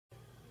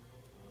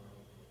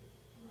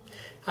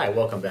Hi,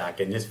 welcome back.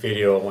 In this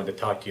video, I wanted to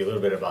talk to you a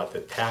little bit about the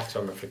tax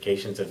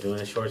ramifications of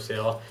doing a short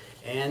sale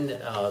and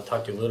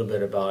talk to you a little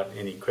bit about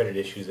any credit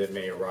issues that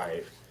may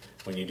arise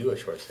when you do a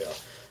short sale.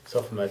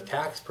 So from a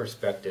tax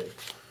perspective,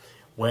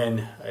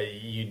 when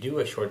you do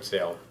a short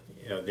sale,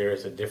 there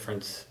is a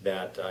difference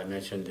that I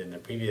mentioned in the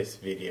previous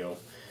video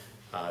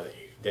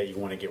that you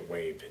want to get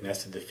waived, and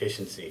that's the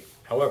deficiency.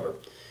 However,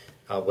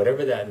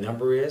 whatever that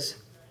number is,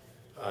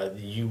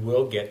 you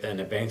will get, and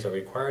the banks are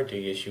required to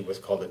issue what's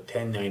called a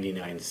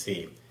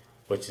 1099-C,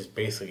 which is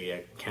basically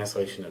a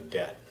cancellation of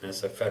debt. And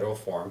that's a federal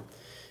form,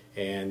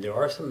 and there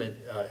are some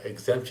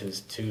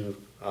exemptions to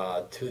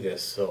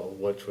this, so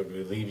which would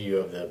relieve you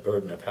of the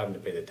burden of having to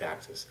pay the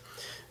taxes.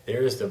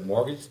 There is the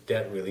Mortgage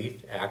Debt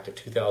Relief Act of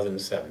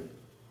 2007,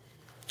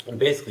 and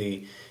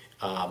basically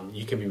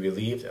you can be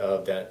relieved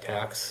of that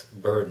tax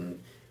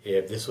burden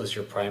if this was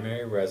your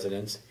primary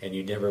residence and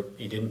you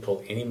didn't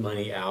pull any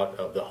money out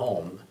of the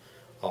home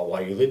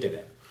while you lived in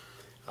it.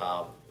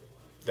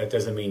 That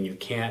doesn't mean you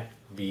can't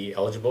be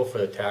eligible for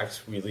the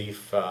Tax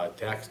Relief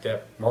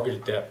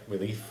Mortgage Debt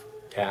Relief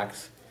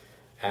Tax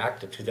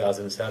Act of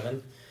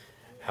 2007.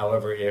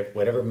 However, if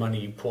whatever money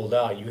you pulled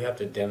out, you have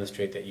to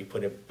demonstrate that you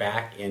put it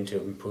back in to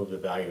improve the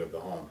value of the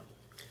home.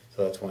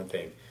 So that's one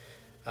thing.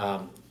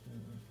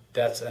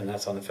 That's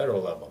on the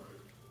federal level.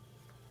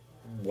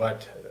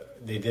 What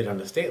they did on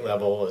the state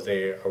level is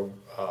they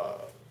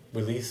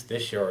released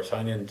this year, or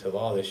signed into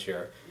law this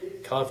year,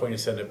 California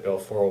Senate Bill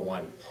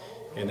 401,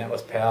 and that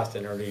was passed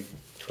in early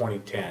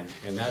 2010,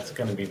 and that's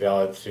going to be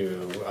valid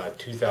through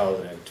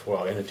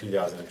 2012, into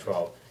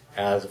 2012,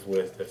 as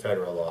with the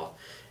federal law.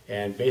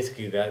 And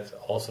basically that's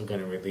also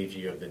going to relieve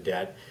you of the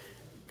debt,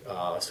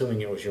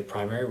 assuming it was your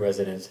primary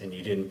residence and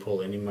you didn't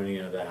pull any money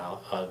out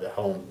of the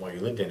home while you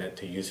lived in it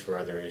to use for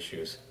other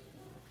issues.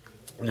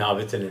 Now,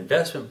 if it's an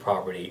investment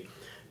property,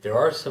 there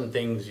are some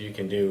things you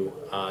can do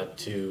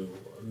to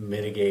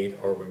mitigate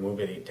or remove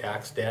any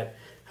tax debt.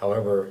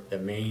 However, the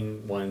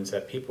main ones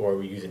that people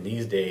are using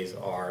these days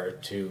are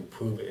to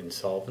prove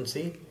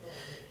insolvency,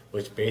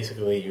 which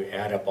basically you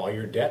add up all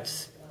your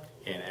debts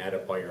and add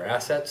up all your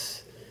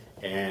assets,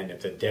 and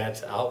if the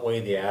debts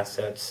outweigh the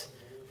assets,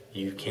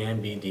 you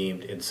can be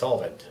deemed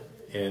insolvent.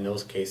 And in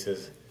those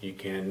cases, you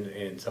can,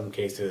 in some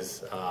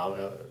cases,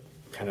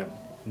 kind of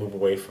move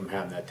away from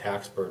having that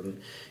tax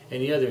burden.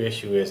 And the other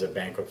issue is a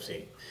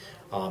bankruptcy.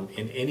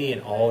 In any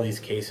and all these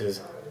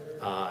cases,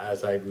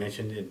 as I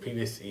mentioned in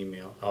previous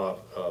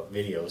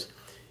videos,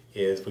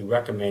 is we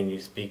recommend you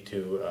speak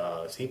to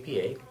a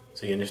CPA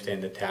so you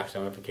understand the tax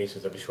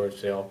ramifications of a short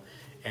sale,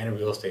 and a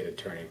real estate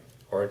attorney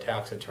or a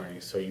tax attorney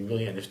so you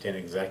really understand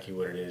exactly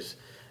what it is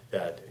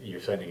that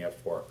you're signing up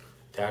for.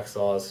 Tax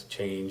laws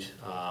change.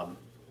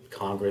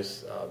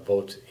 Congress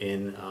votes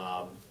in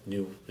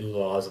new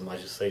laws and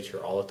legislature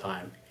all the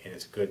time, and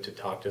it's good to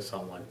talk to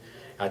someone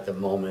at the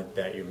moment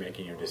that you're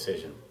making your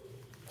decision.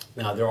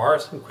 Now, there are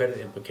some credit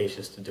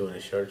implications to doing a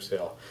short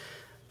sale.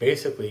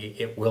 Basically,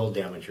 it will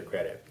damage your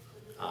credit.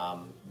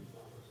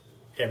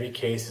 Every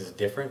case is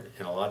different,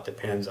 and a lot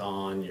depends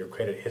on your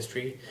credit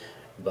history,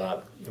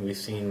 but we've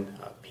seen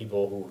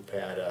people who've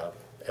had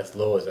as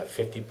low as a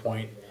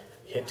 50-point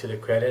hit to their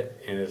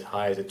credit and as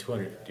high as a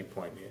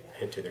 250-point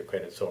hit to their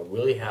credit. So it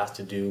really has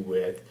to do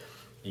with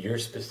your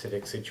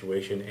specific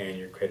situation and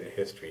your credit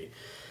history.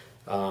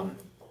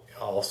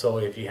 Also,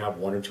 if you have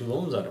one or two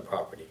loans on a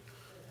property,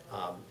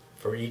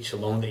 for each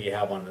loan that you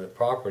have on the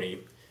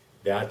property,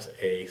 that's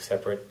a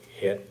separate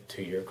hit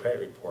to your credit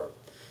report.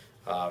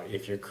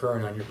 If you're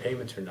current on your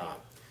payments or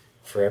not.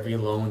 For every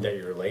loan that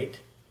you're late,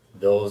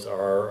 those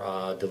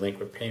are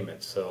delinquent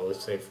payments. So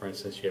let's say, for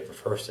instance, you have a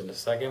first and a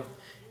second,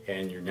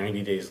 and you're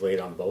 90 days late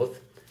on both.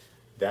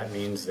 That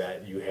means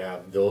that you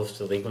have those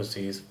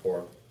delinquencies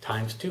for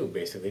times two,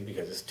 basically,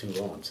 because it's two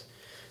loans.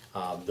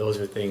 Those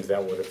are things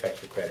that would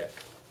affect your credit.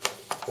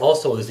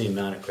 Also is the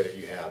amount of credit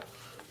you have.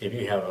 If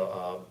you have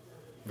a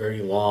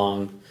very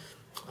long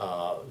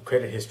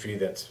credit history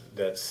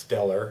that's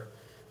stellar,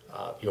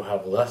 you'll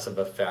have less of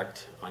an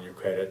effect on your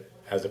credit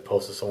as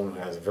opposed to someone who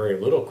has very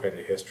little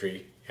credit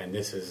history, and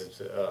this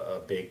is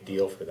a big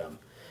deal for them.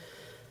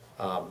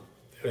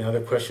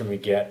 Another question we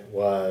get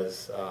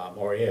was,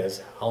 or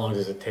is, how long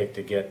does it take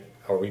to get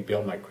or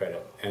rebuild my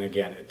credit? And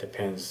again, it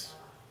depends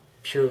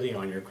purely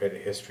on your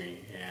credit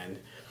history, and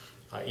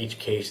each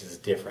case is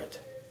different.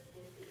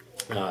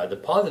 The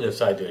positive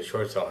side to a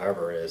short sale,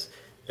 however, is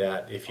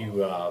that if you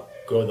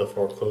go the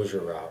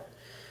foreclosure route,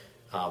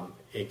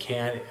 it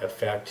can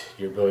affect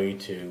your ability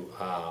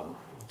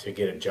to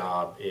get a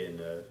job in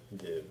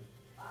the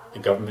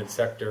government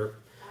sector.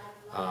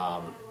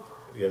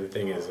 The other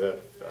thing is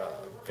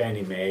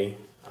Fannie Mae.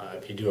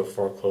 If you do a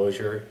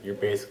foreclosure, you're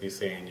basically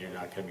saying you're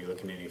not going to be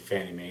looking at any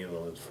Fannie Mae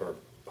loans for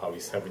probably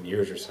 7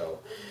 years or so.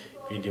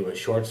 If you do a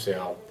short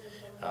sale,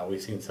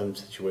 we've seen some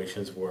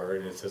situations where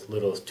it's as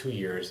little as 2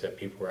 years that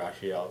people are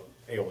actually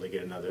able to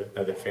get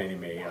another Fannie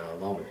Mae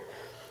loan.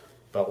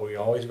 But what we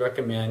always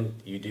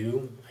recommend you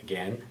do,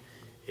 again,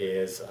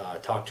 is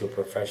talk to a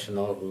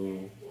professional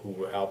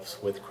who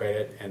helps with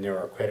credit, and there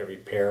are credit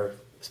repair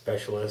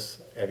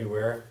specialists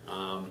everywhere.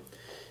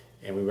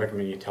 and we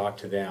recommend you talk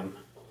to them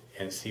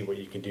and see what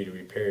you can do to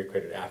repair your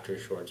credit after a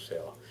short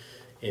sale.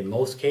 In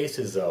most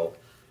cases though,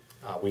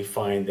 we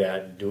find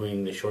that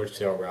doing the short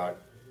sale route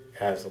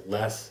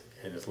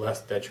is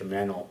less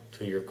detrimental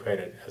to your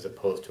credit as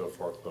opposed to a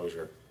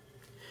foreclosure.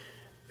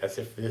 That's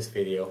it for this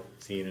video.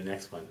 See you in the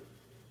next one.